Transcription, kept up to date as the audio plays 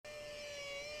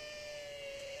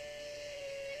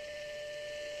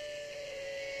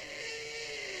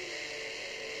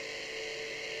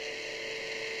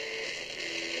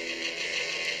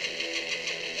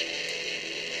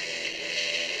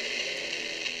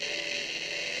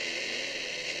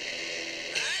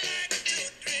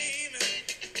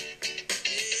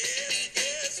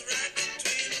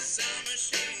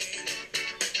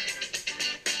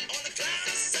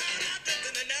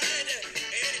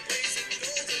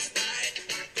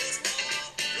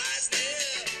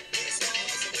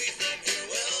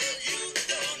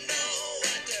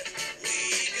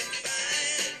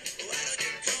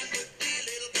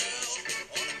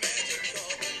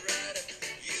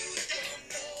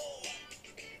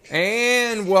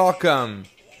And welcome.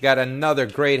 Got another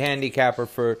great handicapper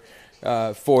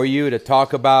for you to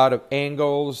talk about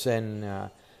angles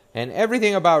and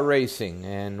everything about racing.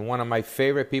 And one of my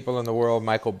favorite people in the world,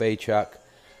 Michael Bachuk.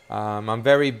 I'm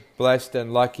very blessed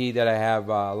and lucky that I have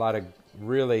a lot of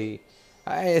really.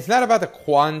 It's not about the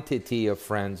quantity of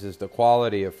friends; it's the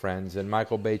quality of friends. And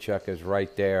Michael Bachuk is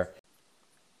right there.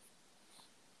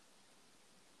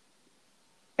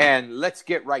 And let's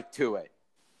get right to it.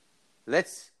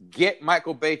 Let's get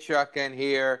Michael Bachuk in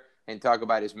here and talk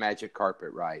about his magic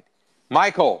carpet ride.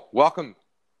 Michael, welcome.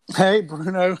 Hey,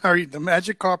 Bruno, how are you? The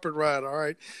magic carpet ride. All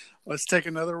right, let's take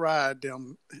another ride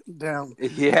down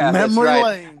Yeah, memory that's right.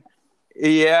 lane.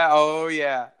 Yeah, oh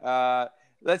yeah.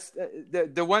 Let's.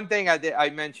 The one thing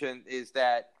I mentioned is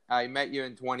that I met you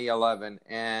in 2011,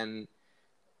 and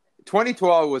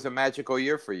 2012 was a magical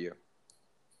year for you.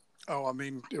 Oh, I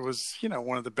mean, it was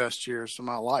one of the best years of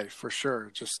my life for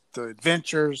sure. Just the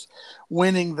adventures,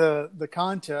 winning the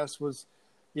contest was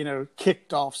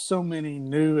kicked off so many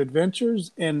new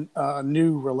adventures and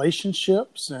new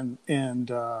relationships and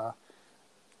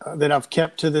that I've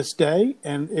kept to this day.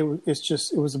 And it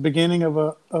was the beginning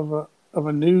of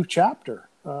a new chapter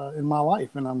in my life,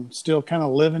 and I'm still kind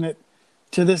of living it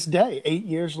to this day, 8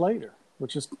 years later,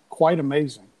 which is quite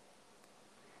amazing.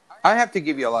 I have to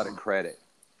give you a lot of credit.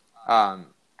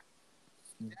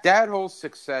 That whole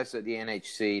success at the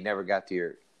NHC never got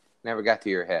to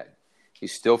your head. You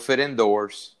still fit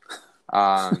indoors.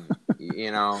 You're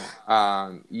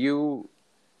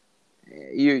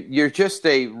just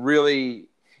a really,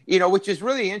 which is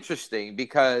really interesting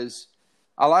because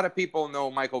a lot of people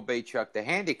know Michael Bachuk, the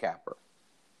handicapper.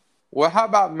 Well, how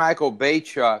about Michael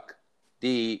Bachuk,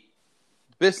 the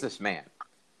businessman?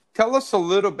 Tell us a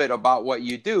little bit about what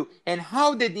you do, and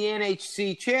how did the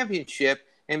NHC Championship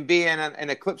and being an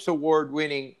Eclipse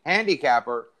Award-winning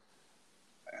handicapper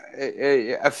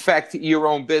affect your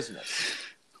own business?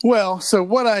 Well, so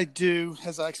what I do,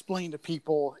 as I explain to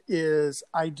people, is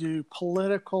I do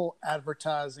political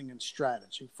advertising and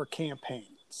strategy for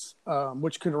campaigns,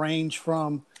 which could range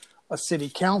from a city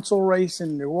council race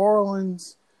in New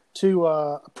Orleans to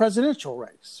a presidential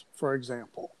race, for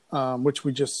example, which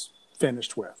we just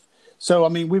finished with. So, I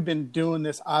mean, we've been doing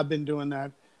this. I've been doing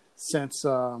that since,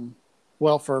 for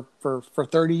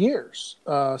 30 years.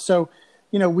 So,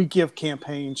 we give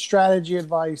campaign strategy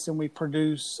advice, and we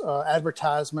produce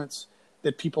advertisements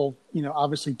that people,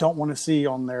 obviously don't want to see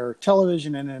on their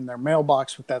television and in their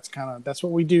mailbox. But that's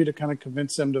what we do to kind of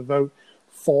convince them to vote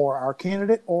for our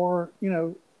candidate, or,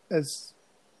 as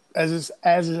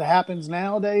it happens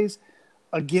nowadays,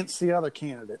 against the other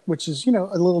candidate, which is, a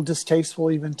little distasteful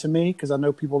even to me, because I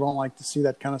know people don't like to see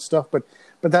that kind of stuff. But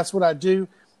that's what I do.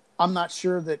 I'm not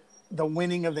sure that the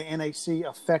winning of the NHC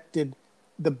affected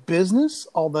the business,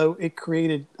 although it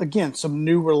created, again, some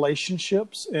new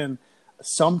relationships. And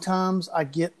sometimes I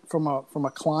get from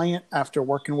a client after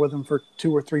working with them for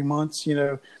 2 or 3 months,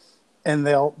 and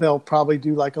they'll probably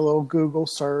do like a little Google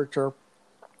search or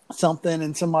something,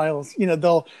 and somebody else,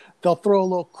 they'll throw a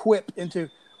little quip into,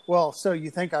 well, so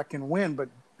you think I can win, but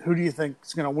who do you think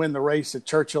is going to win the race at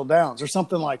Churchill Downs or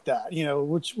something like that,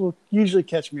 which will usually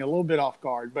catch me a little bit off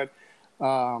guard. But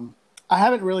I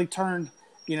haven't really turned,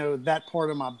 that part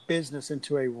of my business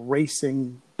into a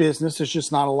racing business. There's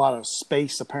just not a lot of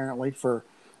space, apparently, for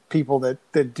people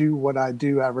that do what I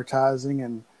do, advertising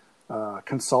and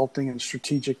consulting and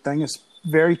strategic thing. It's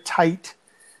very tight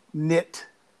knit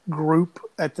group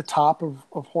at the top of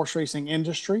horse racing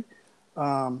industry.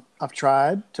 I've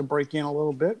tried to break in a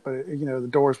little bit, but the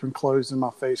door's been closed in my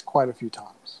face quite a few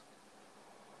times.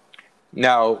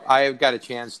 No, I got a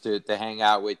chance to hang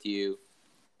out with you,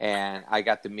 and I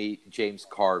got to meet James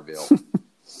Carville.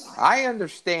 I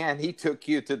understand he took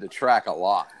you to the track a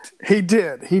lot. He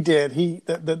did.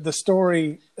 The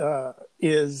story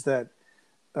is that,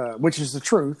 which is the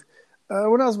truth.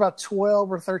 When I was about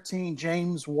 12 or 13,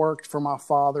 James worked for my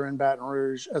father in Baton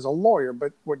Rouge as a lawyer.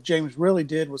 But what James really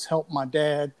did was help my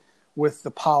dad with the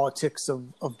politics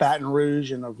of Baton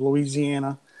Rouge and of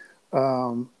Louisiana.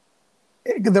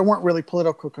 There weren't really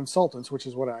political consultants, which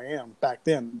is what I am. Back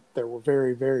then, there were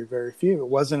very, very, very few. It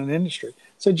wasn't an industry.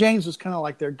 So James was kind of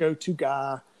like their go-to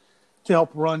guy to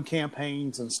help run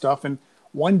campaigns and stuff. And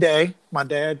one day, my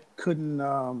dad couldn't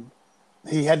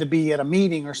he had to be at a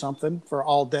meeting or something for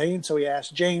all day. And so he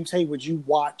asked James, hey, would you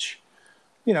watch,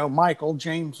 Michael?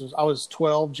 I was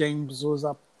 12. James was,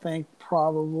 I think,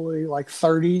 probably like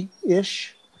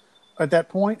 30-ish at that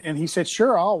point. And he said,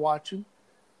 sure, I'll watch him.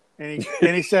 And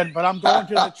he said, but I'm going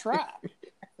to the track.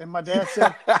 And my dad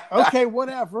said, okay,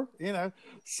 whatever,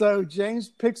 So James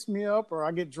picks me up, or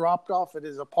I get dropped off at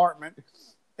his apartment.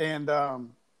 And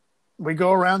we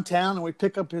go around town and we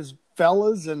pick up his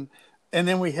fellas and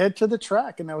then we head to the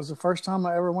track. And that was the first time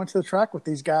I ever went to the track with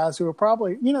these guys who were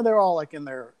probably, they're all like in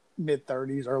their mid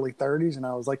 30s, early 30s. And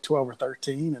I was like 12 or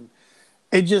 13. And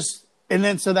and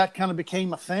then so that kind of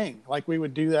became a thing. Like we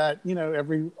would do that,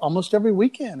 almost every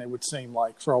weekend, it would seem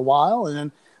like, for a while. And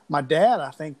then my dad,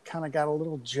 I think, kind of got a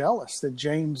little jealous that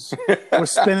James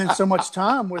was spending so much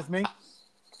time with me.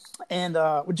 And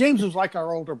James was like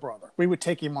our older brother. We would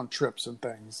take him on trips and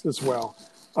things as well.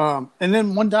 And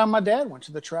then one time my dad went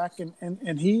to the track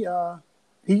and he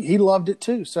loved it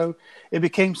too. So it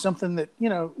became something that,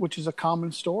 which is a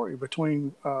common story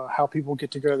between how people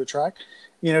get to go to the track.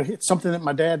 It's something that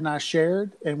my dad and I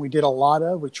shared and we did a lot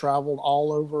of. We traveled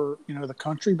all over, the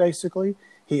country basically.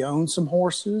 He owned some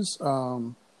horses.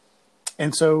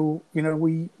 And so,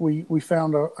 we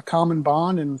found a common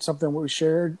bond and something we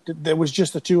shared that was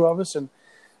just the two of us, and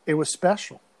it was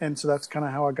special. And so that's kind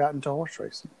of how I got into horse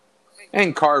racing.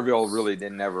 And Carville really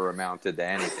never amounted to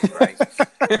anything, right?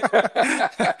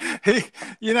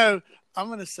 I'm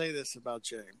going to say this about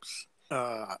James.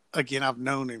 Again, I've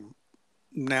known him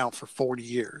now for 40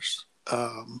 years,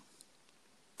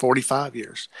 45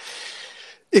 years.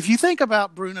 If you think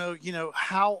about Bruno,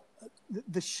 how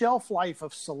the shelf life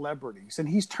of celebrities, and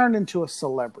he's turned into a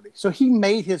celebrity. So he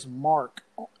made his mark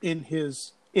in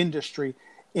his industry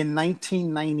in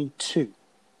 1992.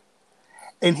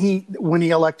 And when he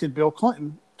elected Bill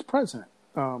Clinton to president,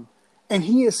 and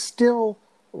he is still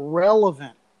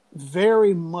relevant,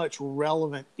 very much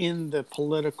relevant in the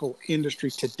political industry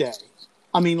today.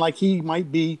 I mean, like he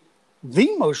might be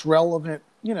the most relevant,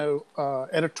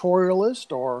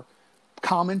 editorialist or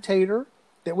commentator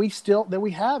that we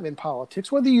have in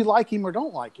politics, whether you like him or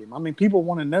don't like him. I mean, people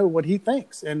want to know what he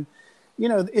thinks, and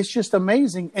it's just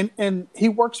amazing. And he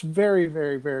works very,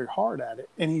 very, very hard at it,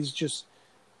 and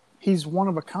he's one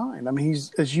of a kind. I mean,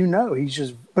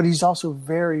 but he's also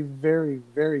very, very,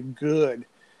 very good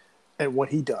at what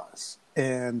he does.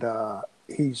 And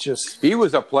he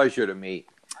was a pleasure to meet.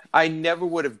 I never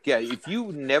would have guessed. If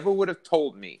you never would have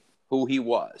told me who he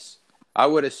was, I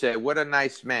would have said, what a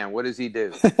nice man. What does he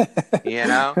do?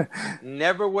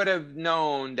 Never would have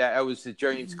known that it was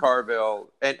James Carville.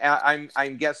 And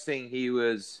I'm guessing he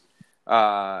was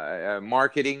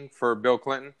marketing for Bill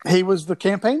Clinton. He was the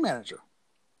campaign manager.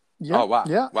 Yeah. Oh wow!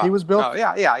 Yeah, wow. He was Bill. Oh,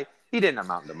 yeah. He didn't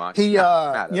amount to much. They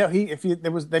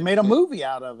made a movie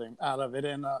out of it,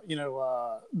 and I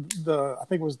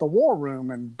think it was The War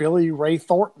Room, and Billy Ray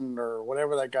Thornton or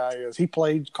whatever that guy is. He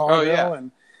played Carville,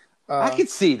 and I could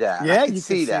see that. Yeah, you could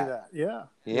see that.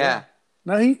 Yeah.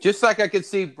 No, just like I could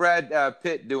see Brad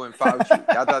Pitt doing Fauci.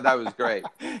 I thought that was great.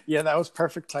 Yeah, that was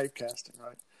perfect typecasting,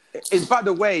 right? And by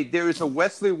the way, there is a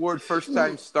Wesley Ward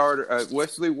first-time starter,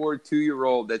 Wesley Ward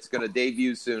 2-year-old that's going to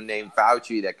debut soon named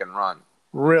Fauci that can run.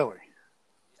 Really?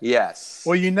 Yes.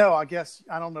 Well, I guess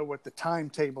I don't know what the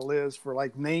timetable is for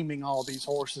like naming all these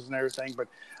horses and everything, but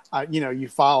you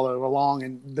follow along,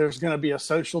 and there's going to be a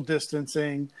social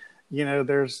distancing.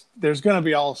 There's going to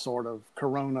be all sort of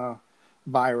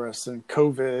coronavirus and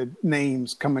COVID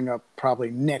names coming up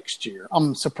probably next year.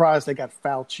 I'm surprised they got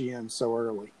Fauci in so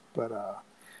early, but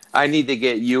I need to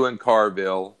get you and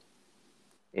Carville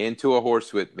into a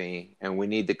horse with me, and we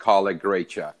need to call it Gray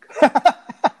Chuck.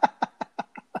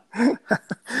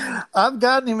 I've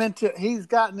gotten him he's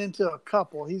gotten into a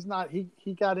couple. He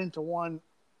got into one,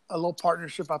 a little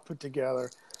partnership I put together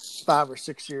 5 or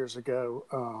 6 years ago.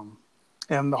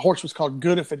 And the horse was called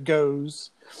Good If It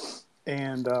Goes.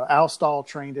 And Al Stahl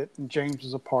trained it, and James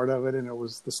was a part of it. And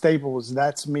the stable was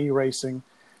That's Me Racing.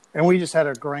 And we just had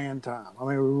a grand time. I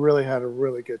mean, we really had a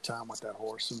really good time with that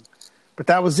horse. But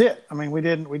that was it. I mean, we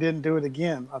didn't do it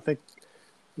again. I think,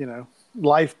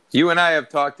 life. You and I have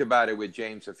talked about it with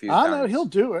James a few times. I know he'll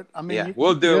do it. I mean,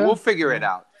 we'll do it. We'll figure it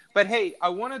out. But hey, I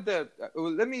wanted to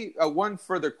let me one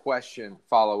further question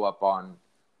follow up on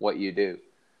what you do.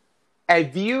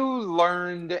 Have you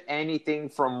learned anything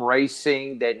from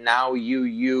racing that now you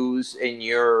use in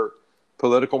your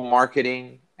political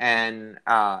marketing and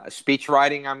speech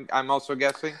writing? I'm also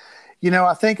guessing.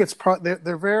 I think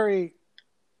they're very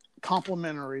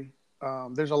complementary.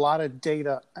 There's a lot of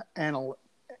data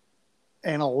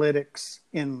analytics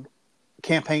in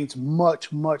campaigns,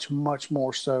 much, much, much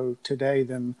more so today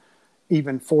than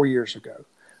even 4 years ago.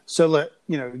 So that,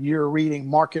 you're reading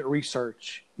market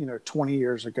research, 20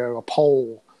 years ago, a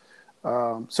poll.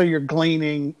 So you're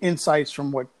gleaning insights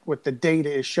from what the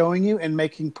data is showing you and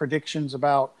making predictions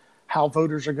about how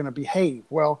voters are going to behave.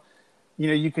 Well,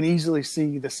 you can easily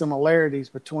see the similarities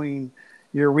between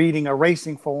you're reading a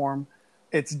racing form,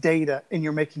 it's data, and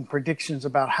you're making predictions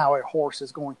about how a horse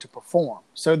is going to perform.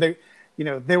 So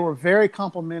they were very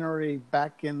complementary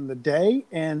back in the day.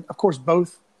 And of course,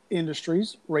 both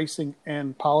industries, racing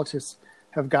and politics,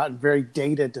 have gotten very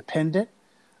data dependent.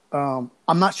 I'm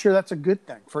not sure that's a good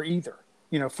thing for either,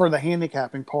 for the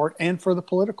handicapping part and for the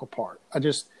political part.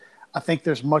 I think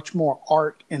there's much more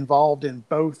art involved in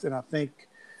both. And I think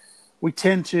we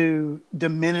tend to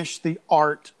diminish the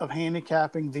art of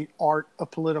handicapping, the art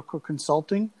of political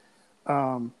consulting,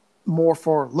 more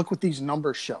for look what these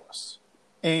numbers show us.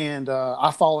 And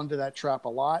I fall into that trap a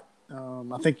lot.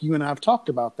 I think you and I have talked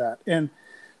about that. And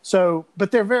so,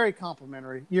 but they're very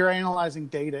complementary. You're analyzing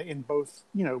data in both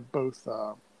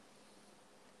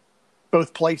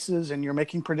places, and you're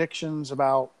making predictions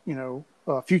about,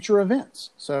 future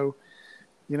events. So,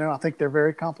 I think they're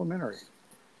very complementary.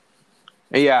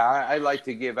 Yeah, I like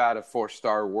to give out a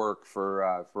 4-star work for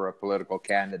a political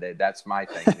candidate. That's my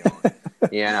thing,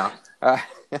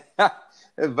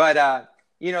 But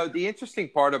the interesting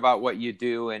part about what you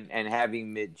do and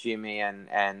having met Jimmy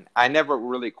and I never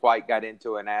really quite got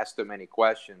into and asked him any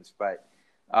questions, but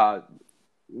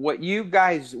what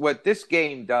this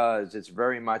game does, it's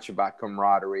very much about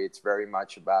camaraderie. It's very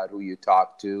much about who you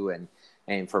talk to and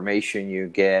information you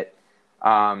get.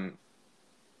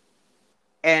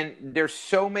 And there's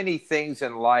so many things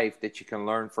in life that you can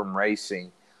learn from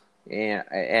racing.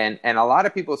 And a lot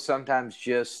of people sometimes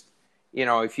just,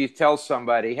 if you tell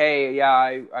somebody, hey,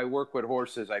 yeah, I work with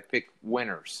horses, I pick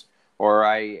winners, or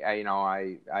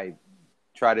I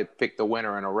try to pick the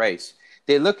winner in a race.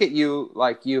 They look at you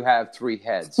like you have 3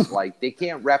 heads. Like they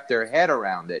can't wrap their head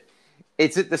around it.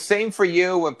 Is it the same for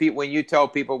you when you tell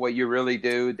people what you really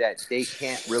do, that they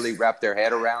can't really wrap their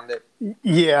head around it?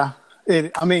 Yeah.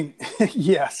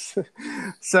 Yes.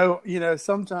 So,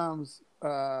 sometimes,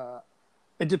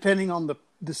 depending on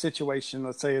the situation,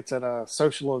 let's say it's at a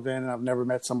social event and I've never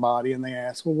met somebody and they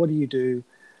ask, well, what do you do?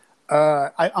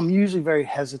 I'm usually very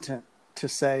hesitant to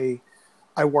say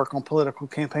I work on political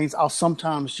campaigns. I'll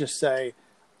sometimes just say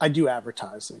I do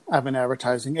advertising. I have an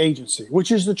advertising agency,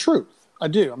 which is the truth. I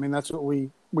do. I mean, that's what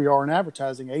we are, an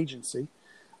advertising agency.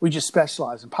 We just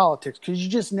specialize in politics because you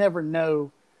just never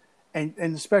know. And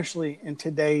especially in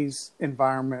today's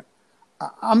environment,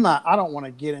 I don't want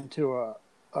to get into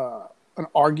an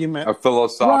argument, a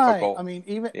philosophical. Right. I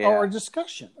mean, or a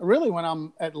discussion. Really, when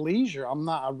I'm at leisure,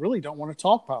 I really don't want to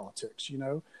talk politics.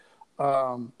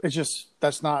 It's just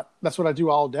that's what I do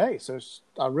all day. So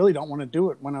I really don't want to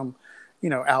do it when I'm,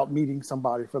 out meeting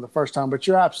somebody for the first time. But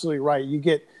you're absolutely right. You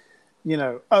get,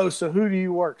 so who do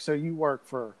you work? So you work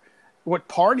for. What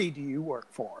party do you work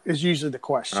for is usually the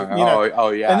question. Oh,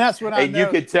 yeah. And that's what I know. And you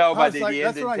could tell by the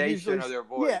indentation of their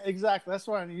voice. Yeah, exactly. That's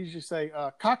why I usually say,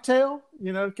 cocktail,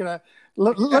 can I,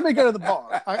 let me go to the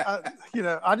bar. I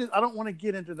don't want to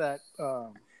get into that.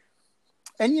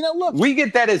 And, look. We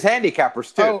get that as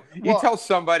handicappers too. You tell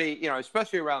somebody,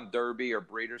 especially around Derby or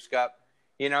Breeders' Cup,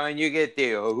 and you get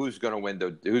who's going to win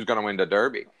the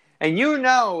Derby. And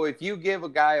if you give a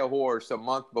guy a horse a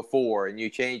month before and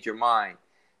you change your mind,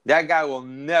 that guy will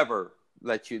never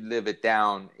let you live it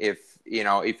down if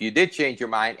you did change your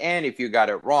mind and if you got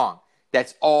it wrong.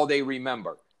 That's all they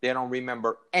remember. They don't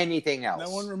remember anything else. No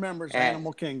one remembers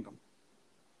Animal Kingdom.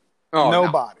 Oh,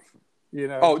 nobody.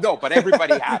 Oh no, but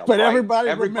everybody had them. But right?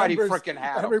 everybody freaking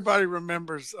had them. Everybody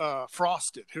remembers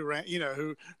Frosted, who ran,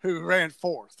 who ran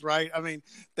fourth, right? I mean,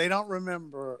 they don't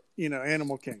remember,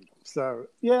 Animal Kingdom. So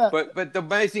yeah. But the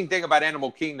amazing thing about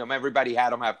Animal Kingdom, everybody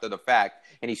had them after the fact,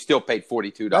 and he still paid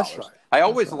 $42. That's right. I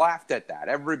always laughed at that.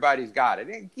 Everybody's got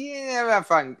it. Yeah,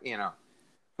 fun,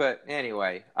 But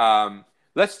anyway,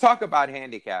 let's talk about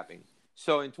handicapping.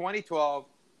 So in 2012,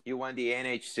 you won the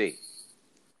NHC,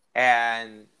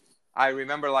 and I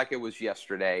remember like it was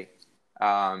yesterday.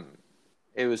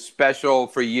 It was special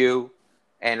for you,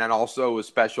 and then also it was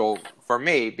special for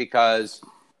me because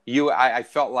I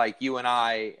felt like you and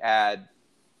I had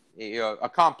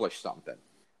accomplished something.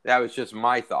 That was just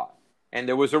my thought, and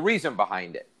there was a reason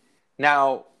behind it.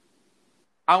 Now,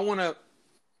 I want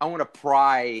to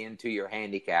pry into your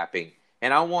handicapping,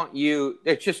 and I want you.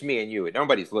 It's just me and you.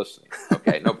 Nobody's listening.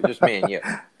 Okay, no, just me and you.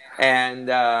 And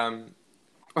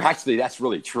actually, that's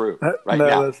really true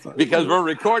now because we're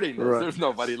recording this. Right. There's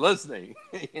nobody listening,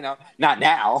 not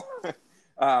now.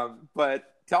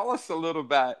 But tell us a little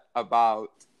bit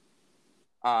about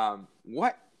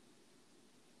what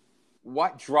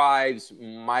drives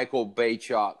Michael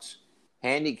Bachuk's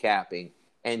handicapping,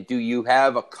 and do you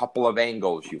have a couple of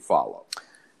angles you follow?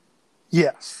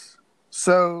 Yes.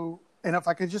 So, and if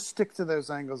I could just stick to those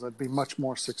angles, I'd be much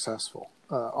more successful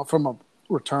from a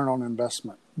return on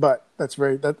investment. But I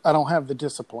don't have the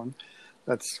discipline.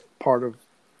 That's part of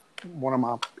one of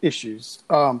my issues.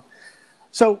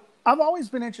 So I've always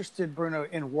been interested, Bruno,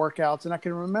 in workouts, and I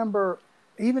can remember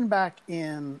even back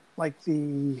in like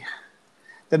the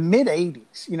mid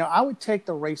 '80s. You know, I would take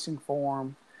the racing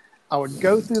form, I would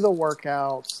go through the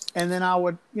workouts, and then I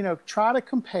would, you know, try to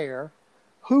compare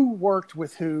who worked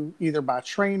with who, either by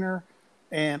trainer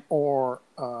or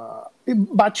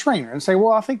by trainer, and say,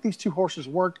 well, I think these two horses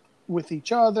worked with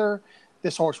each other.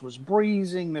 This horse was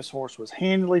breezing. This horse was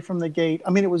handily from the gate.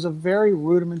 I mean, it was a very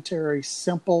rudimentary,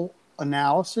 simple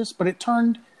analysis, but it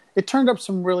turned up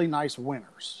some really nice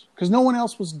winners because no one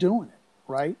else was doing it,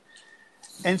 right?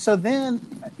 And so then,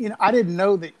 you know, I didn't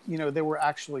know that, you know, there were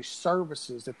actually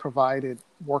services that provided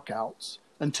workouts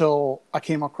until I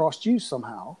came across you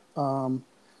somehow. I'm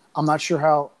not sure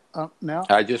how now.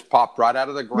 I just popped right out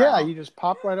of the ground. Yeah, you just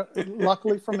popped right up,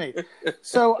 luckily for me.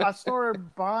 So I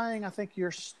started buying, I think,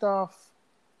 your stuff.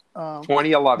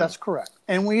 2011. That's correct.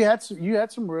 And you had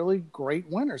some really great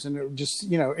winners. And it just,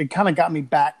 you know, it kind of got me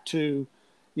back to,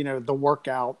 you know, the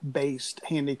workout based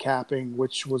handicapping,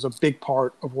 which was a big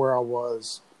part of where I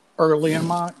was early in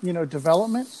my, you know,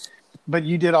 development. But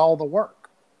you did all the work.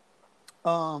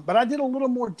 But I did a little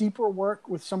more deeper work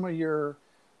with some of your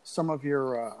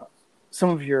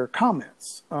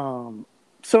comments.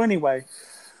 So anyway,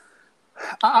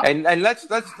 and let's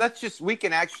just, we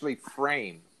can actually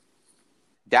frame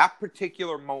that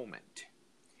particular moment.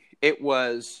 It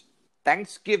was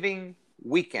Thanksgiving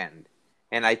weekend,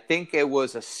 and I think it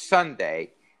was a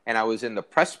Sunday, and I was in the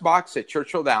press box at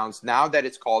Churchill Downs, now that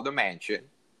it's called the Mansion,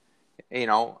 you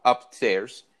know,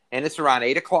 upstairs, and it's around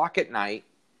 8:00 at night,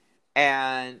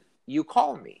 and you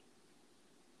call me.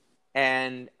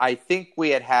 And I think we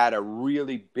had a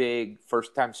really big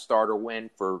first-time starter win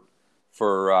for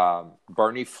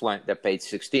Bernie Flint that paid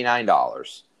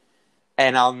 $69.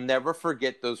 And I'll never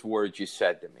forget those words you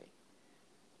said to me.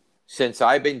 Since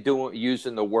I've been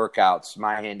using the workouts,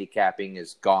 my handicapping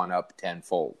has gone up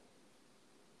tenfold.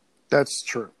 That's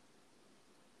true.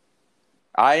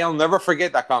 I'll never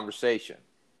forget that conversation.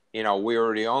 You know, we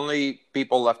were the only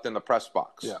people left in the press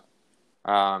box. Yeah.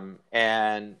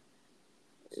 And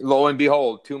lo and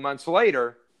behold, 2 months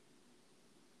later,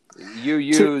 you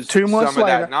used two months some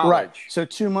later, of that knowledge. Right. So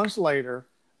 2 months later,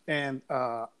 and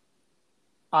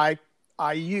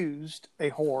I used a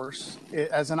horse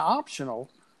as an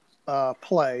optional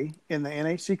play in the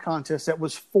NHC contest that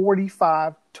was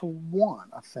 45-1,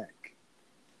 I think.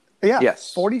 Yeah,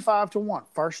 yes, 45-1,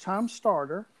 first time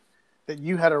starter that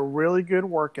you had a really good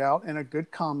workout and a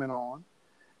good comment on,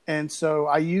 and so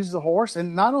I used the horse.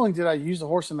 And not only did I use the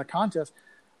horse in the contest,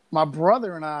 my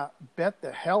brother and I bet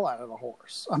the hell out of the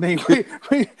horse. I mean, we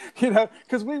you know,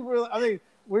 because we really, I mean,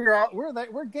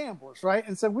 we're gamblers, right?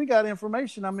 And so we got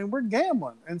information. I mean, we're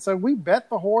gambling, and so we bet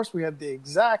the horse. We had the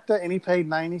exacta, and he paid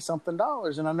 $90-something.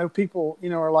 And I know people, you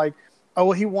know, are like, "Oh,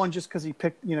 well, he won just because he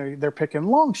picked." You know, they're picking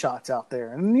long shots out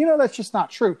there, and you know that's just not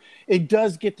true. It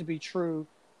does get to be true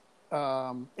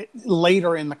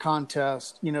later in the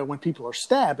contest, you know, when people are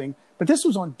stabbing. But this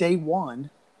was on day one,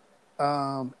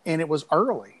 and it was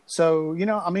early. So you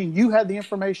know, I mean, you had the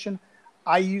information.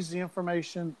 I used the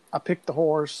information. I picked the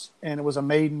horse, and it was a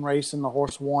maiden race, and the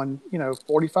horse won, you know,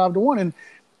 45-1. And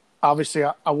obviously,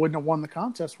 I wouldn't have won the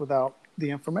contest without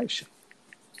the information.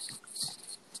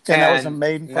 And that was a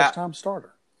maiden first-time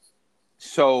starter.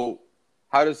 So,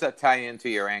 how does that tie into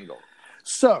your angle?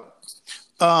 So,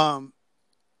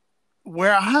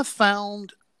 where I have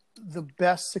found the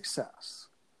best success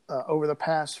over the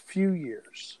past few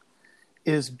years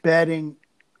is betting.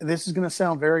 This is going to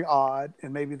sound very odd,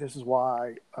 and maybe this is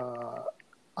why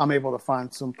I'm able to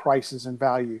find some prices and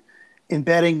value in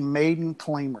betting maiden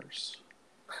claimers.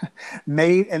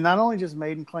 And not only just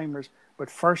maiden claimers, but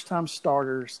first-time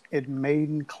starters in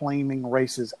maiden claiming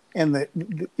races. And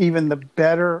even the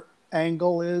better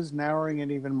angle is, narrowing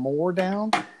it even more down,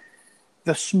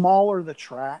 the smaller the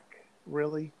track,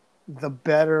 really, the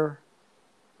better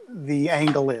the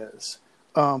angle is.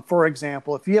 For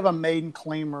example, if you have a maiden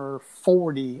claimer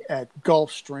 40 at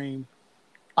Gulfstream,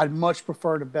 I'd much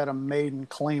prefer to bet a maiden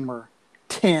claimer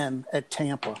 10 at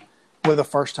Tampa with a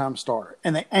first-time starter.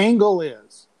 And the angle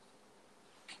is,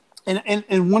 and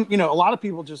when, you know, a lot of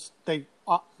people just they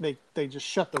just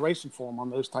shut the racing form on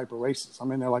those type of races. I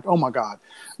mean, they're like, oh my God,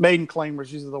 maiden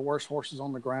claimers, these are the worst horses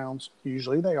on the grounds.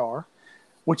 Usually they are,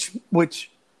 which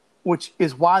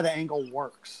is why the angle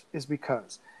works, is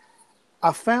because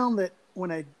I found that when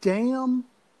a dam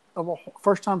of a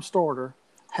first-time starter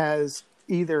has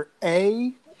either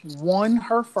A, won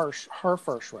her first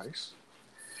race,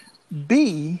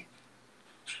 B,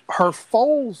 her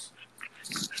foals,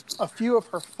 a few of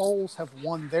her foals have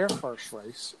won their first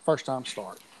race, first-time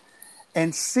start,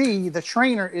 and C, the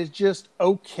trainer is just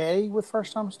okay with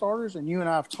first-time starters. And you and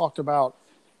I have talked about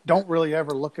don't really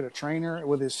ever look at a trainer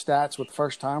with his stats with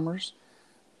first-timers.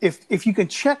 If you can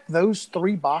check those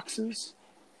 3 boxes,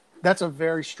 that's a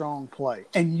very strong play.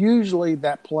 And usually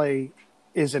that play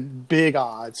is at big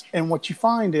odds. And what you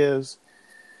find is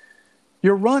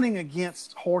you're running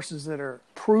against horses that are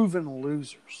proven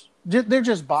losers. They're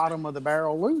just bottom of the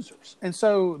barrel losers. And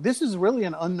so this is really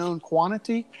an unknown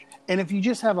quantity. And if you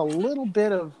just have a little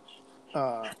bit of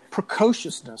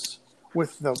precociousness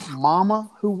with the mama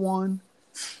who won,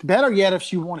 better yet if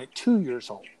she won at 2 years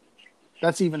old,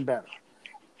 that's even better.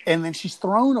 And then she's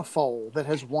thrown a foal that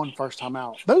has won first time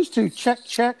out. Those two,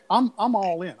 check. I'm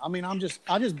all in. I mean, I just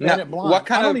bet it blind.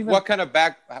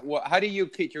 How do you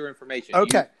keep your information?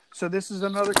 Okay. So this is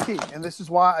another key, and this is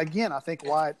why, again, I think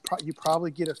you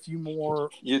probably get a few more.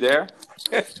 You there?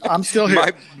 I'm still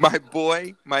here. My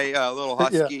boy, my little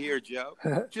husky here, Joe,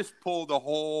 just pulled the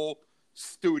whole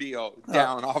studio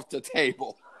down off the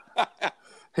table.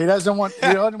 He doesn't want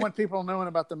people knowing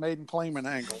about the maiden claimant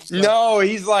angle. So. No,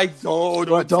 he's like,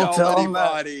 don't tell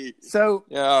anybody. So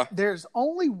there's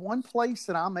only one place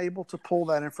that I'm able to pull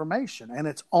that information, and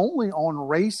it's only on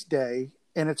race day.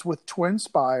 And it's with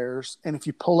TwinSpires. And if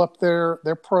you pull up their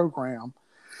program,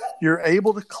 you're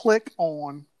able to click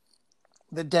on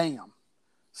the dam.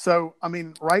 So, I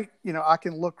mean, I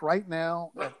can look right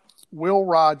now at Will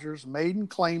Rogers, maiden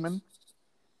claiming,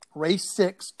 race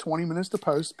 6, 20 minutes to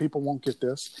post. People won't get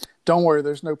this. Don't worry,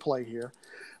 there's no play here.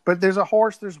 But there's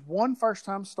one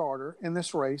first-time starter in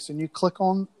this race, and you click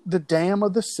on the dam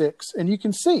of the 6, and you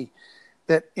can see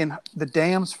that in the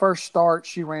dam's first start,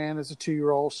 she ran as a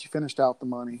 2-year-old. She finished out the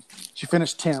money. She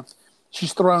finished 10th.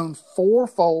 She's thrown 4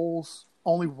 foals.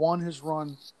 Only one has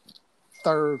run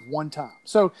third one time.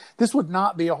 So this would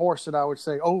not be a horse that I would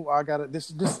say, oh, I got it.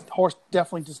 This horse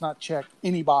definitely does not check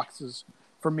any boxes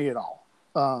for me at all.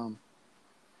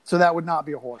 So that would not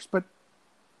be a horse. But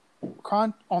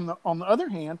on the other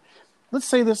hand, let's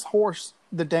say this horse,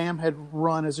 the dam, had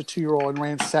run as a 2-year-old and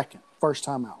ran second, first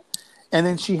time out. And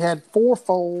then she had 4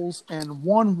 foals and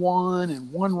 1 won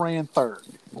and 1 ran third.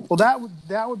 Well,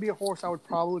 that would be a horse I would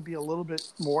probably be a little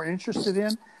bit more interested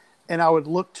in. And I would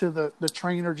look to the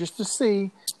trainer just to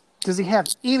see, does he have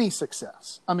any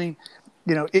success? I mean,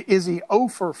 is he 0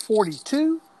 for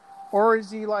 42 or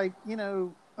is he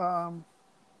 8%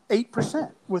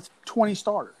 with 20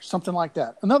 starters, something like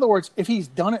that? In other words, if he's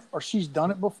done it or she's done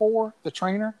it before, the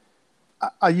trainer,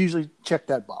 I usually check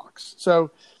that box.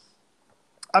 So,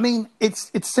 I mean,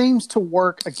 it seems to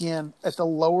work, again, at the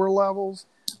lower levels,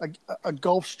 a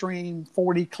Gulfstream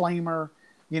 40 claimer,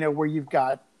 where you've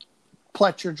got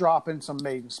Pletcher dropping some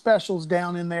maiden specials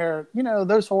down in there.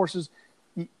 Those horses,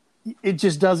 it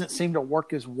just doesn't seem to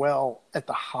work as well at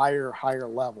the higher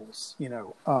levels,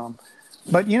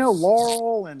 But,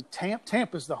 Laurel and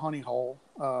Tampa's the honey hole.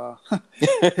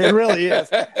 It really is.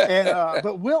 And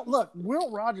but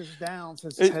Will Rogers Downs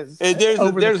has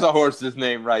there's a horse's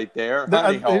name right there.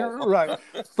 Honey hole. Right.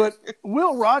 But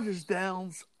Will Rogers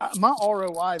Downs, my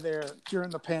ROI there during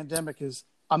the pandemic is,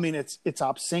 I mean, it's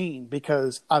obscene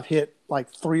because I've hit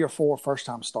 3 or 4 first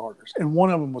time starters, and one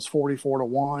of them was 44 to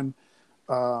 1.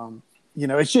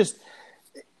 It's just,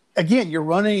 again, you're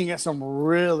running against some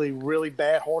really, really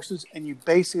bad horses, and you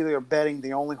basically are betting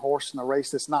the only horse in the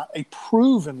race that's not a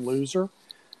proven loser.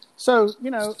 So,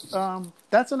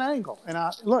 that's an angle. And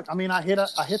I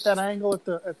hit that angle at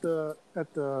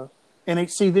the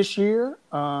NHC this year.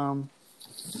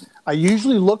 I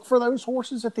usually look for those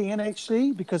horses at the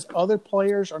NHC because other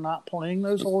players are not playing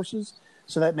those horses.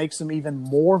 So that makes them even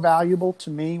more valuable to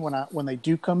me when they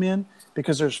do come in,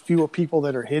 because there's fewer people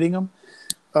that are hitting them.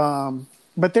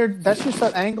 But that's just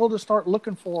an angle to start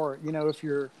looking for. If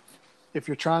you're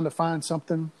trying to find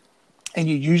something, and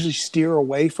you usually steer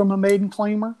away from a maiden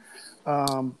claimer,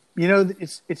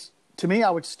 it's to me,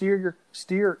 I would steer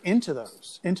into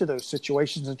those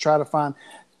situations and try to find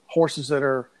horses that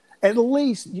are at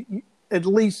least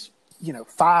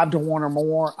 5 to 1 or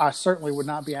more. I certainly would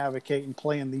not be advocating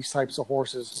playing these types of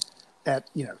horses at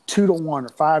 2 to 1 or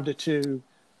 5 to 2.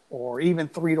 Or even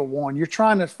 3 to 1. You're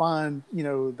trying to find,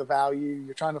 the value.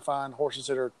 You're trying to find horses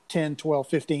that are 10, 12,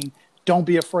 15. Don't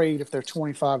be afraid if they're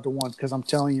 25 to 1, because I'm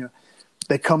telling you,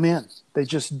 they come in. They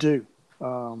just do.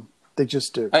 They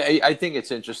just do. I think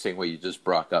it's interesting what you just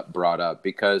brought up,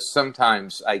 because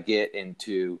sometimes I get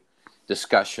into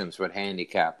discussions with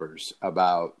handicappers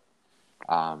about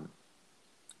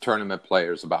tournament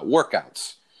players, about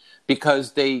workouts,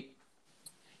 because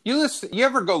you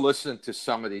ever go listen to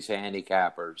some of these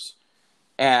handicappers,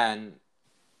 and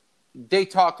they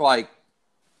talk like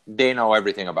they know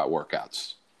everything about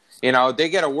workouts. They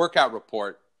get a workout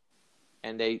report,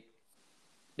 and they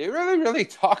really, really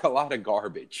talk a lot of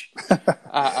garbage.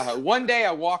 One day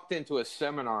I walked into a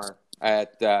seminar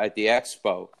at the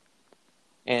expo,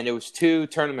 and it was 2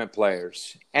 tournament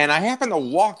players. And I happened to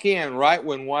walk in right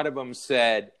when one of them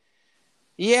said,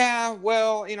 yeah,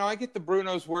 well, I get the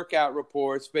Bruno's workout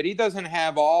reports, but he doesn't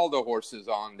have all the horses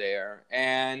on there.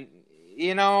 And,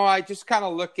 I just kind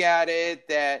of look at it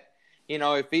that,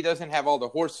 if he doesn't have all the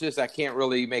horses, I can't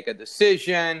really make a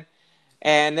decision.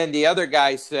 And then the other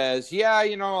guy says, yeah,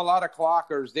 a lot of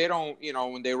clockers, they don't,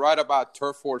 when they write about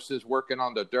turf horses working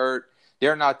on the dirt,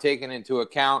 they're not taken into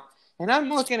account. And I'm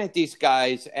looking at these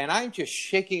guys, and I'm just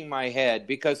shaking my head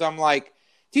because I'm like,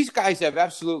 these guys have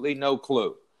absolutely no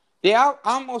clue. They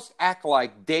almost act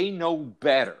like they know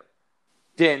better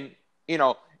than,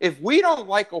 if we don't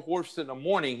like a horse in the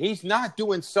morning, he's not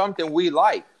doing something we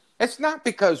like. It's not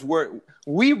because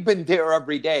we've been there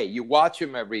every day. You watch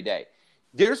him every day.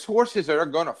 There's horses that are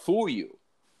going to fool you.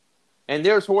 And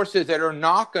there's horses that are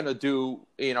not going to do,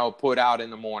 put out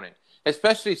in the morning,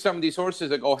 especially some of these horses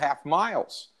that go half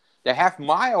miles. The half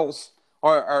miles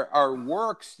are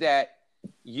works that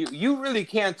you really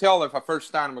can't tell if a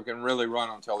first timer can really run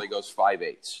until he goes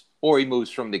 5/8 or he moves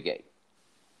from the gate.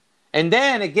 And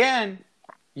then again,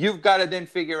 you've got to then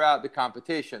figure out the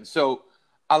competition. So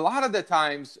a lot of the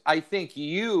times I think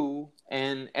you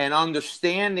and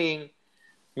understanding,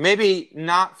 maybe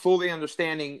not fully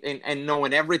understanding and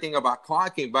knowing everything about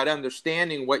clocking, but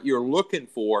understanding what you're looking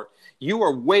for, you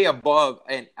are way above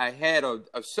and ahead of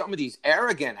some of these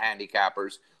arrogant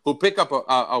handicappers who pick up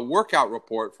a workout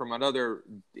report from another,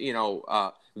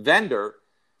 vendor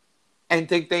and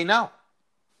think they know.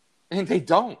 And they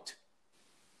don't.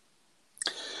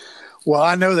 Well,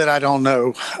 I know that I don't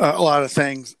know a lot of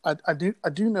things. I do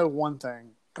know one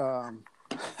thing. I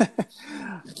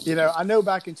know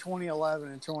back in 2011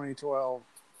 and 2012,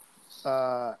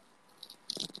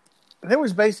 there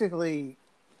was basically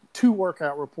 2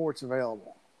 workout reports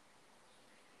available.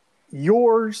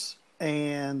 Yours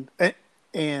and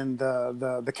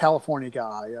the California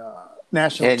guy,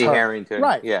 National Andy Turf. Harrington.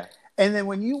 Right. Yeah. And then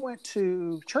when you went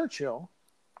to Churchill,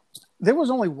 there was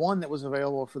only one that was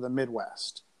available for the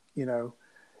Midwest.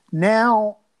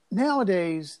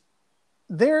 Nowadays,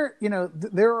 there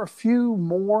are a few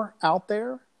more out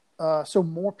there, so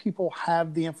more people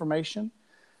have the information,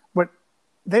 but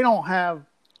they don't have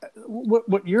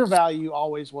what your value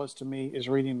always was to me is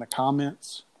reading the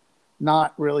comments,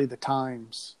 not really the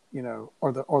times,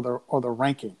 or the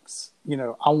rankings.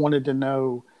 I wanted to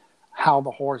know how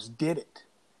the horse did it.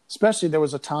 Especially there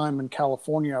was a time in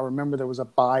California, I remember there was a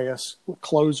bias,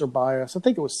 closer bias. I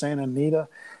think it was Santa Anita.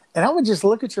 And I would just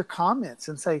look at your comments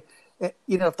and say,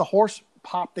 if the horse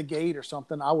popped the gate or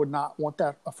something, I would not want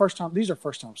that. These are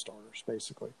first-time starters,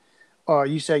 basically.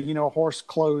 You say, a horse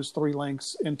closed 3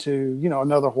 lengths into,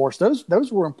 another horse.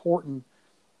 Those were important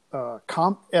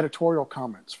editorial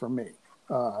comments for me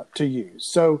to use.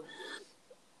 So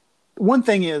one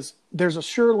thing is, there's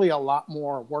surely a lot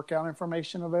more workout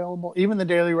information available. Even the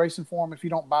Daily Racing Form, if you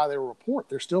don't buy their report,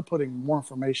 they're still putting more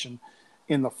information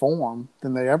in the form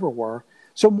than they ever were.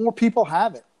 So more people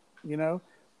have it.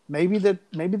 Maybe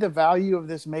the value of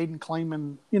this maiden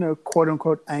claiming, quote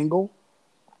unquote angle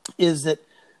is that,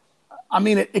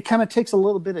 it kind of takes a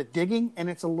little bit of digging and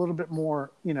it's a little bit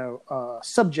more,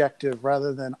 subjective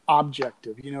rather than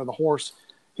objective. The horse,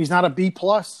 he's not a B+,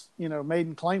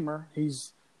 maiden claimer.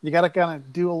 You got to kind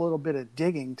of do a little bit of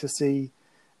digging to see,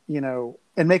 and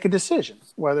make a decision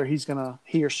whether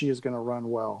he or she is going to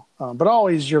run well. But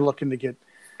always you're looking to get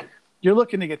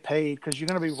paid because you're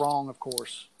going to be wrong, of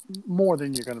course, more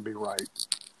than you're going to be right.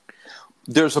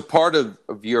 There's a part of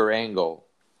your angle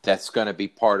that's going to be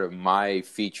part of my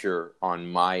feature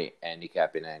on my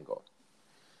handicapping angle.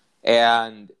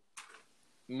 And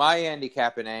my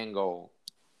handicapping angle,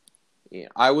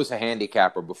 I was a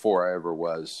handicapper before I ever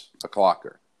was a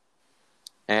clocker.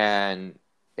 And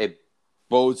it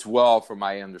bodes well for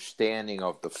my understanding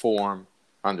of the form,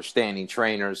 understanding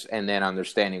trainers, and then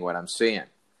understanding what I'm seeing.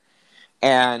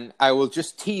 And I will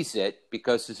just tease it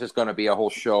because this is going to be a whole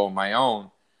show of my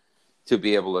own to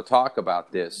be able to talk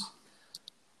about this.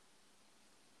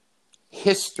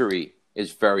 History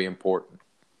is very important.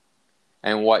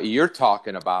 And what you're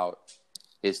talking about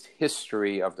is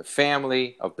history of the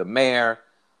family, of the mare,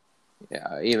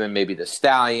 even maybe the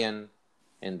stallion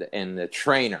and the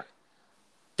trainer.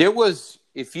 There was,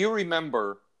 if you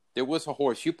remember, there was a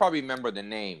horse, you probably remember the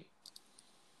name.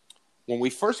 When we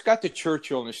first got to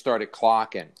Churchill and started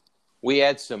clocking, we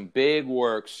had some big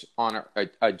works on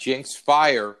a Jinx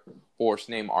Fire horse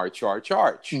named Arch.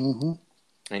 Mm-hmm.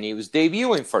 And he was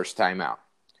debuting first time out.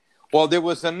 Well, there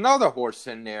was another horse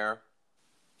in there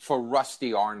for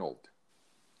Rusty Arnold.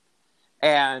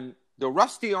 And the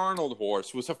Rusty Arnold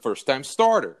horse was a first-time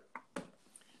starter.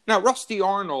 Now, Rusty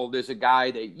Arnold is a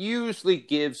guy that usually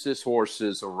gives his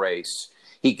horses a race.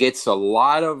 He gets a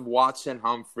lot of Watson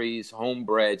Humphreys,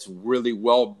 homebreds, really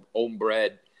well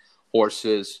homebred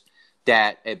horses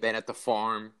that have been at the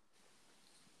farm.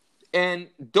 And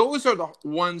those are the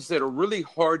ones that are really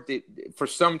hard for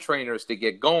some trainers to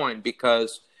get going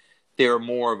because they're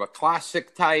more of a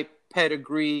classic type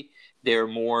pedigree. They're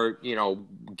more,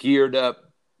 geared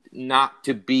up not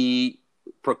to be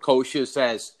precocious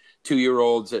as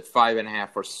 2-year-olds at 5.5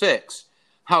 or 6.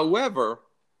 However,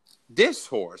 this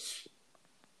horse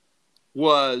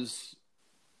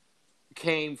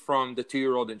came from the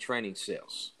 2-year-old in training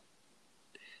sales,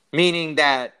 meaning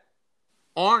that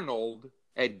Arnold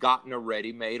had gotten a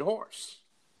ready-made horse.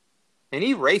 And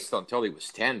he raced until he was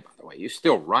 10, by the way. He's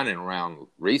still running around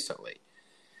recently.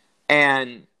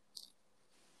 And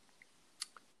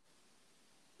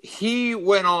he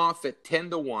went off at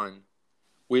 10-1.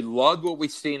 We loved what we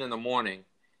seen in the morning.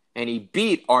 And he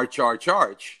beat Arch.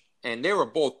 And they were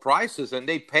both prices, and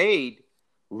they paid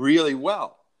really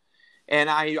well. And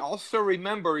I also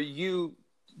remember you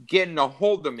getting a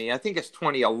hold of me. I think it's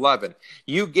 2011.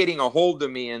 You getting a hold of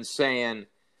me and saying,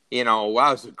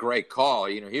 wow, it's a great call.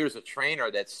 Here's a trainer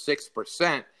that's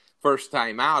 6% first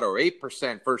time out or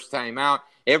 8% first time out.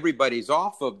 Everybody's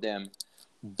off of them.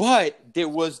 But there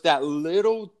was that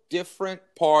little different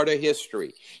part of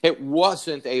history. It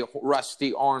wasn't a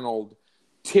Rusty Arnold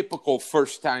typical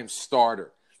first time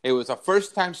starter. It was a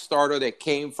first time starter that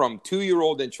came from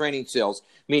 2-year-old in training sales,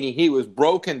 meaning he was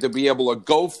broken to be able to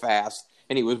go fast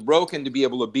and he was broken to be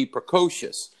able to be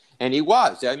precocious. And he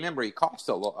was. I remember he cost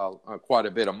quite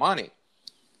a bit of money.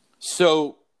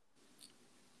 So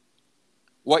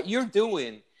what you're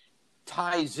doing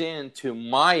ties into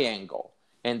my angle,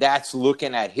 and that's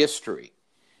looking at history.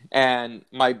 And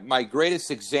my greatest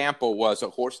example was a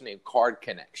horse named Card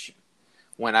Connection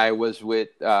when I was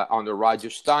on the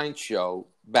Roger Stein show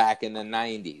back in the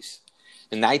 90s.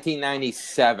 In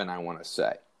 1997, I want to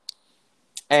say.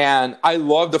 And I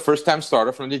loved the first-time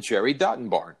starter from the Jerry Dutton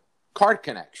barn, Card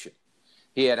Connection.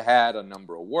 He had had a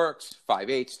number of works,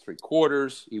 5/8,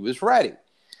 3/4. He was ready.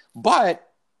 But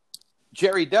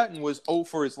Jerry Dutton was 0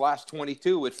 for his last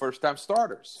 22 with first-time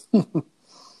starters.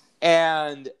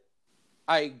 And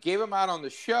I gave him out on the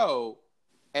show,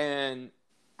 and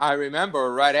I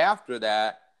remember right after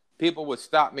that, people would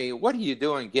stop me. What are you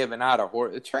doing giving out a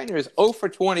horse? The trainer is 0 for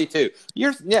 22.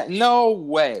 No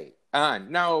way.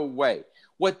 No way.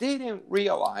 What they didn't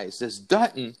realize is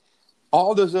Dutton,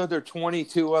 all those other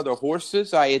 22 other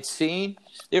horses I had seen,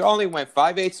 they only went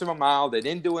 5/8 of a mile. They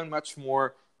didn't do much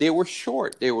more. They were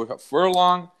short. They were a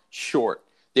furlong short.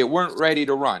 They weren't ready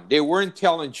to run. They weren't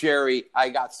telling Jerry, I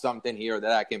got something here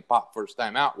that I can pop first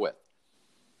time out with.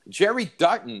 Jerry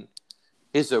Dutton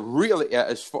is a really,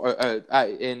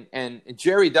 and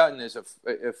Jerry Dutton is a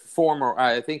former,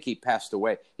 I think he passed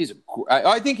away.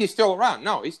 I think he's still around.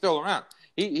 No, he's still around.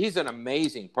 He's an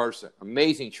amazing person,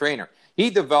 amazing trainer. He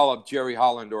developed Jerry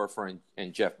Hollendorfer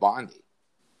and Jeff Bondi.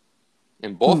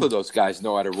 And both of those guys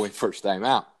know how to win first time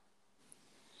out.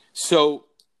 So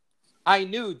I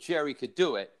knew Jerry could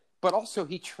do it, but also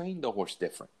he trained the horse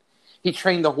different. He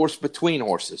trained the horse between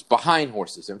horses, behind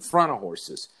horses, in front of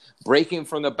horses, breaking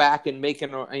from the back and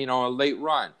making a late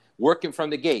run, working from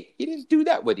the gate. He didn't do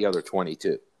that with the other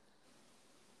 22.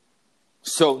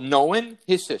 So knowing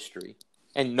his history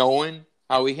and knowing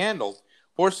how he handled,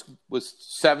 horse was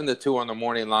 7-2 on the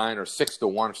morning line or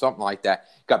 6-1 or something like that.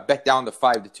 Got bet down to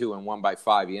 5-2 and won by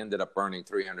 5. He ended up earning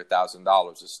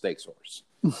 $300,000 as stakes horse.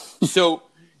 So,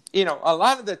 a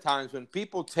lot of the times when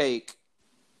people they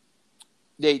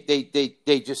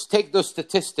just take those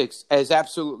statistics as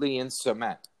absolutely in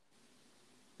cement.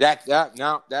 That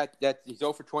he's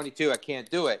 0 for 22. I can't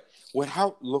do it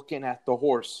without looking at the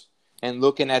horse and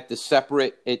looking at the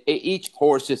separate. Each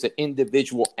horse is an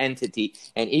individual entity,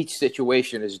 and each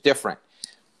situation is different.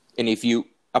 And if you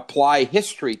apply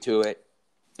history to it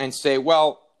and say,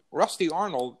 well, Rusty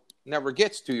Arnold never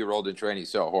gets 2-year-old in training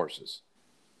sale horses.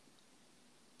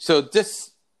 So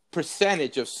this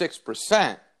percentage of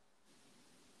 6%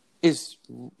 is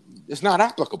not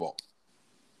applicable.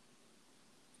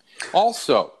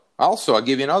 Also, I'll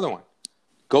give you another one.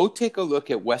 Go take a look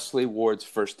at Wesley Ward's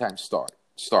first-time starter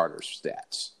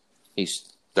stats.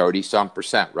 He's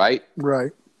 30-some%, right?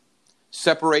 Right.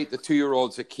 Separate the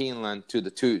 2-year-olds at Keeneland to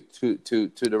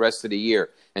the rest of the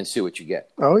year and see what you get.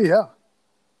 Oh yeah.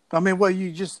 I mean, well,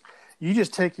 you you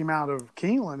just take him out of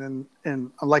Keeneland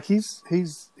and like he's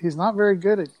not very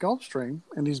good at Gulfstream,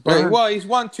 and he's burned. Well, he's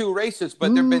won 2 races,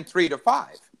 but there've been 3 to 5.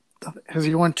 Has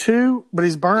he won 2? But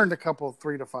he's burned a couple of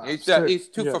 3 to 5. He's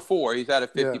 2 for 4. He's at a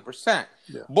 50%.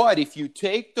 Yeah. But if you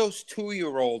take those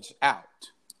 2-year-olds out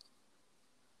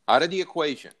of the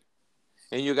equation,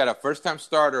 and you got a first-time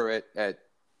starter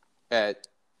at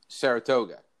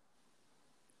Saratoga,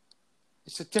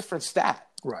 it's a different stat.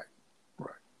 Right.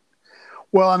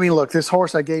 Well, I mean, look, this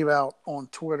horse I gave out on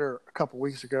Twitter a couple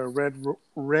weeks ago,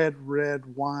 Red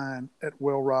Wine at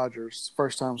Will Rogers,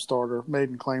 first-time starter,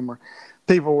 maiden claimer.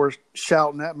 People were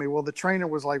shouting at me, well, the trainer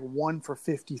was like 1 for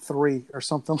 53 or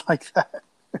something like that.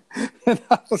 And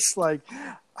I was like,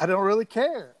 I don't really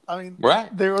care. I mean,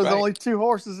 there was only 2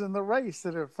 horses in the race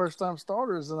that are first-time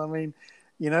starters. And, I mean,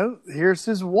 here's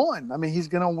his one. I mean, he's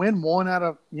going to win one out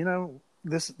of,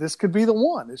 this could be the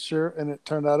one. It's sure. And it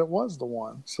turned out it was the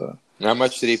one. So. How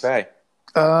much did he pay?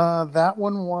 That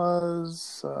one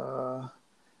was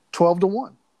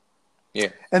 12-1. Yeah.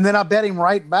 And then I bet him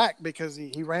right back because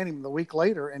he ran him the week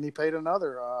later, and he paid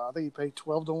another. I think he paid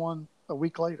 12-1 a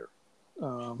week later.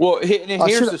 Well,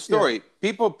 here's the story.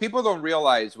 Yeah. People don't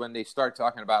realize when they start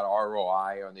talking about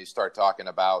ROI or they start talking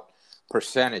about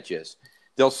percentages,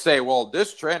 they'll say, well,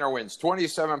 this trainer wins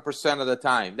 27% of the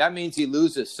time. That means he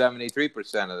loses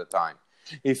 73% of the time.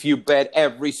 If you bet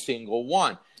every single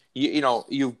one.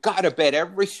 You've got to bet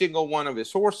every single one of his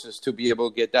horses to be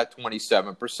able to get that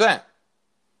 27%.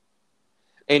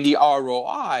 And the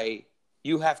ROI,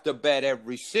 you have to bet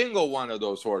every single one of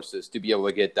those horses to be able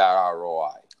to get that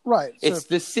ROI. Right.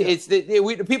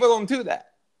 People don't do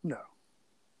that. No.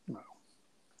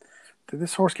 Did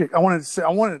this horse kick? I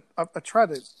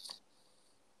tried to.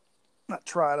 Not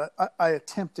tried. I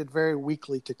attempted very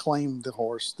weakly to claim the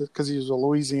horse because he was a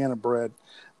Louisiana bred,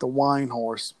 the Wine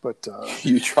horse. But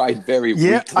you tried very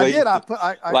weakly. Yeah, I did. I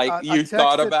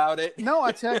thought about it. No,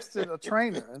 I texted a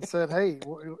trainer and said, "Hey,"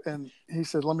 and he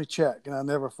said, "Let me check." And I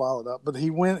never followed up. But he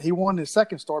won his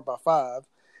second start by 5.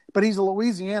 But he's a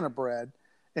Louisiana bred,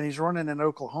 and he's running in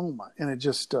Oklahoma. And it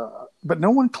just, but no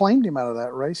one claimed him out of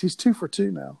that race. He's 2 for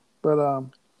 2 now. But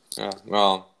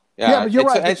well. Yeah, but you're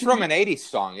right. It's from an 80s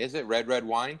song, is it? Red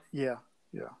Wine? Yeah.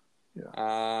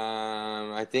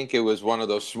 I think it was one of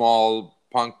those small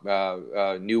punk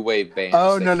new wave bands.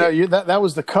 Oh, no. That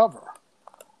was the cover.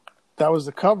 That was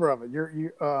the cover of it.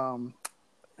 It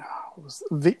was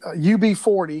the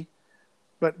UB40,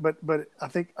 but I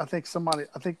think somebody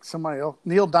else,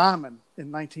 Neil Diamond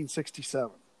in 1967.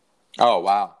 Oh,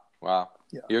 wow.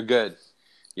 Yeah. You're good.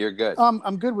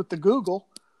 I'm good with the Google.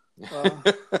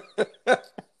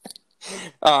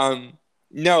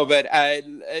 No, but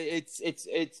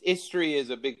it's history is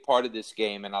a big part of this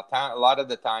game, and a lot of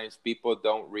the times people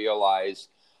don't realize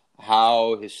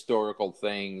how historical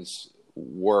things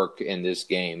work in this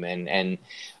game, and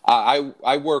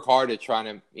I work hard at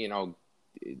trying to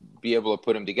be able to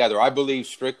put them together. I believe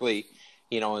strictly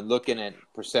in looking at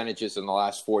percentages in the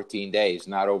last 14 days,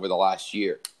 not over the last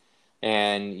year.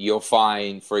 And you'll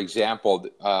find, for example,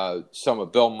 some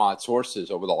of Bill Mott's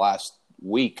horses over the last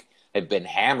week have been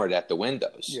hammered at the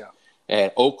windows. Yeah.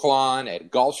 At Oaklawn, at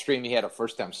Gulfstream, he had a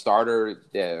first-time starter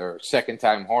or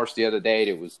second-time horse the other day.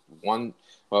 It was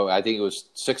I think it was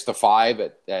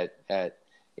 6-5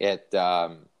 at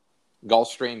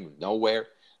Gulfstream, nowhere.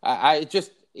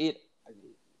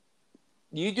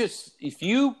 If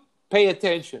you pay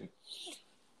attention.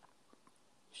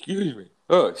 Excuse me.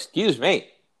 Oh, excuse me.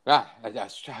 I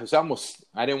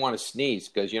didn't want to sneeze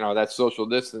because, that's social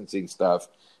distancing stuff,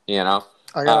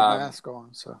 I got a mask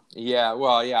on, so. Yeah,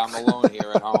 I'm alone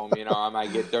here at home. I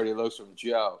might get dirty looks from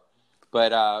Joe.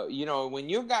 But, when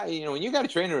you got a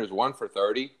trainer who's 1 for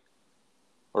 30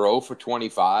 or 0 for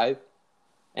 25,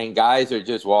 and guys are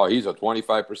just, he's a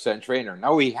 25% trainer.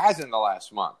 No, he hasn't the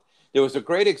last month. There was a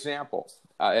great example.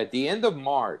 At the end of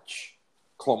March,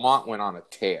 Clement went on a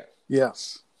tear.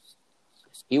 Yes.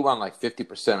 He won like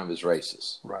 50% of his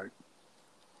races. Right.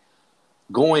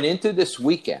 Going into this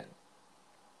weekend,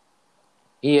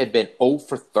 he had been 0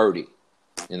 for 30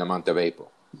 in the month of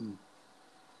April. Mm.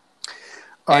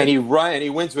 And he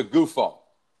wins with Gufo.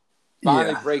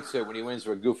 Finally breaks it when he wins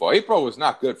with Gufo. April was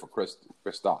not good for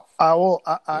Christophe. I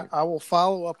will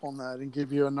follow up on that and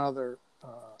give you another,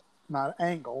 not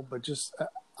angle, but just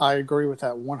I agree with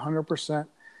that 100%.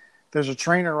 There's a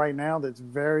trainer right now that's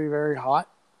very, very hot,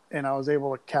 and I was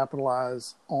able to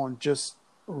capitalize on just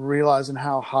realizing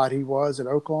how hot he was at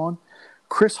Oaklawn.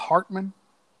 Chris Hartman,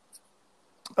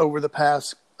 over the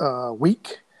past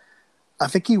week, I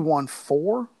think he won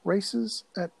 4 races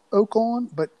at Oaklawn,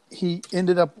 but he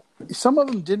ended up – some of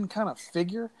them didn't kind of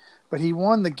figure, but he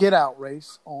won the get out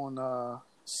race on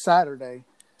Saturday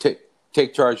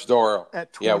Take Charge Doro.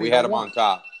 at 20 Yeah, we had him on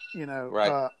top. You know,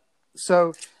 Right.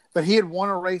 But he had won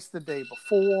a race the day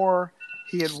before.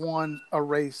 He had won a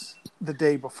race the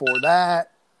day before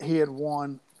that. He had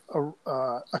won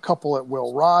a couple at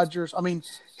Will Rogers. I mean,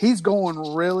 he's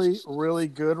going really, really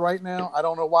good right now. I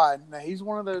don't know why. Now, he's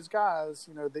one of those guys,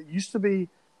 you know, that used to be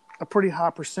a pretty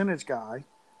high percentage guy,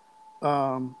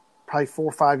 probably 4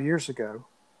 or 5 years ago.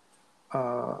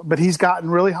 But he's gotten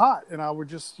really hot, and I would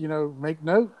just, you know, make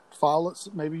note, follow.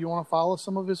 Maybe you want to follow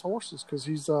some of his horses because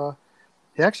he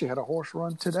actually had a horse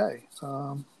run today.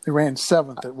 He ran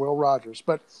 7th at Will Rogers,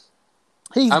 but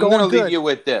he's I'm going going to good. leave you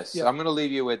with this. Yeah. I'm going to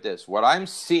leave you with this. What I'm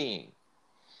seeing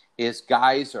is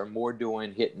guys are more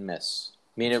doing hit and miss,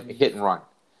 meaning hit and run,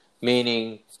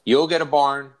 meaning you'll get a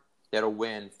barn that'll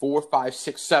win 4, 5,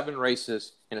 6, 7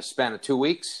 races in a span of 2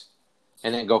 weeks,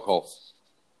 and then go cold.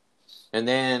 And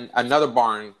then another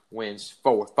barn wins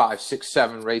 4, 5, 6,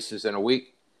 7 races in a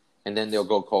week, and then they'll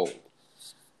go cold.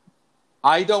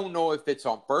 I don't know if it's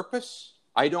on purpose.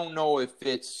 I don't know if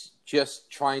it's just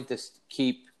trying to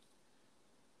keep,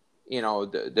 you know,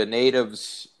 the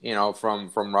natives, you know,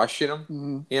 from rushing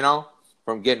them, you know,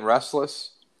 from getting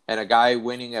restless, and a guy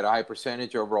winning at a high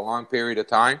percentage over a long period of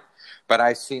time. But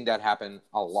I've seen that happen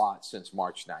a lot since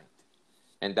March 9th.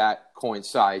 And that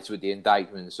coincides with the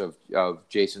indictments of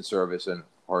Jason Service and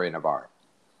Jorge Navarro.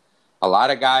 A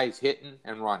lot of guys hitting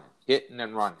and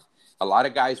running. A lot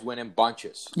of guys winning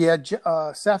bunches. Yeah,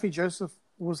 Safi Joseph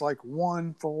was like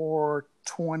 1 for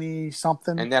 20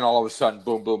 something. And then all of a sudden,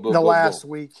 boom, boom, boom, the boom, last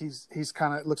boom. week, he's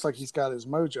kind of looks like he's got his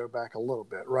mojo back a little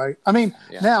bit, right? I mean,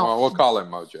 Yeah. now Well, we'll call him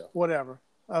Mojo. whatever.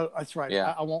 Oh, that's right.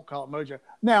 Yeah. I won't call it mojo.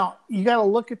 Now you got to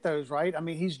look at those, right? I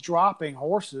mean, he's dropping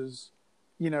horses,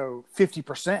 you know,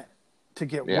 50% to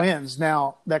get wins.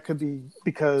 Now that could be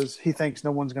because he thinks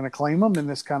no one's going to claim them in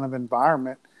this kind of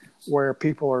environment where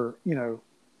people are, you know,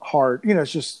 hard. You know,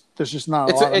 it's just there's just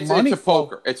not a lot of money. It's a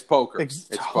poker. It's poker. It's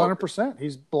It's 100%.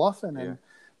 He's bluffing,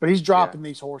 but he's dropping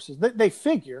these horses. They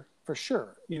figure for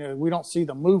sure. You know, we don't see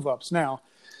the move ups now.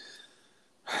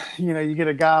 You know, you get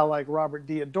a guy like Robert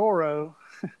Diodoro,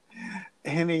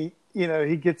 and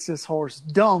he gets this horse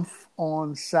Dumpf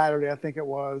on Saturday, I think it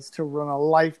was, to run a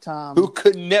Lifetime. Who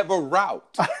could never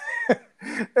route.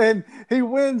 And he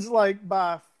wins like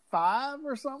by 5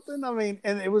 or something. I mean,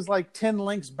 and it was like 10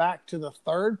 lengths back to the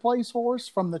 3rd place horse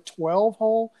from the 12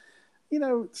 hole. You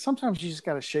know, sometimes you just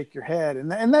got to shake your head.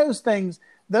 And those things,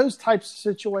 those types of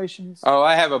situations. Oh,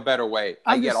 I have a better way.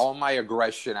 I get all my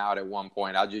aggression out at one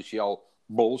point. I'll just yell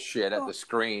bullshit at the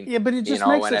screen. Yeah, but it just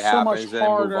when makes it so happens, much then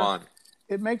harder. move on.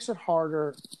 It makes it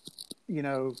harder, you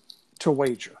know, to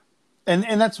wager.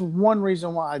 And that's one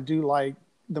reason why I do like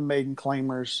the maiden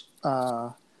claimers.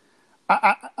 I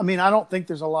mean, I don't think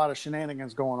there's a lot of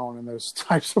shenanigans going on in those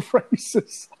types of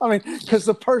races. I mean, because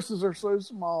the purses are so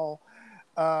small.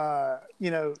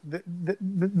 You know,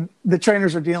 the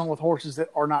trainers are dealing with horses that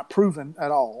are not proven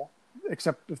at all,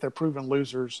 except if they're proven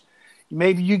losers.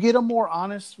 Maybe you get a more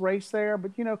honest race there,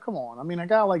 but, you know, come on. I mean, a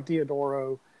guy like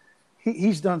Diodoro,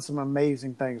 he's done some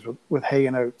amazing things with hay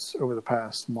and oats over the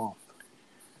past month.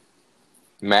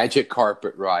 Magic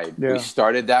Carpet Ride. Yeah. We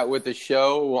started that with the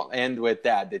show. We'll end with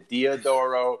that. The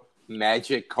Diodoro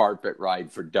Magic Carpet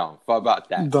Ride for Dumpf. How about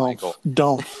that, Michael?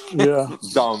 Dumpf, yeah.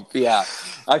 Dumpf, yeah.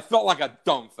 I felt like a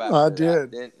dump after I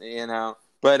did. that, you know.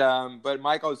 But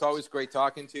Michael, it's always great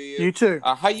talking to you. You too.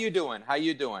 How you doing? How's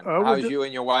you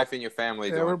and your wife and your family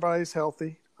doing? Everybody's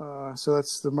healthy. So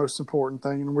that's the most important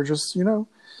thing. And we're just, you know,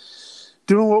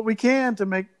 doing what we can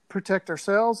to protect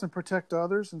ourselves and protect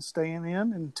others and staying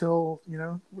in until, you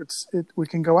know, we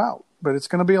can go out. But it's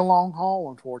going to be a long haul,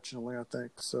 unfortunately, I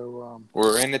think. So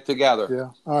we're in it together.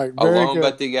 Yeah. All right. Very Alone good.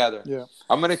 but together. Yeah.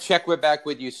 I'm going to check back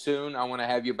with you soon. I want to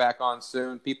have you back on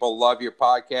soon. People love your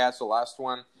podcast. The last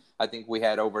one, I think we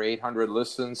had over 800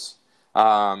 listens.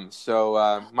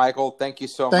 Michael, thank you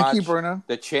so much. Thank you, Bruno.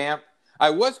 The champ. I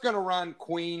was going to run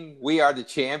Queen, We Are the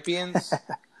Champions.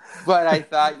 But I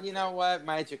thought, you know what?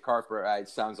 Magic Carpet Ride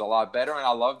sounds a lot better. And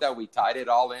I love that we tied it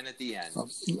all in at the end.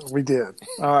 We did.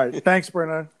 All right. Thanks,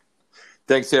 Bruno.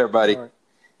 Thanks, everybody. All right.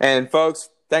 And, folks,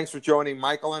 thanks for joining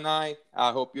Michael and I.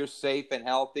 I hope you're safe and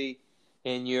healthy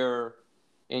in your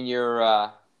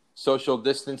social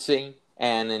distancing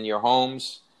and in your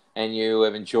homes. And you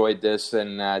have enjoyed this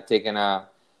and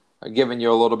given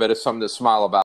you a little bit of something to smile about.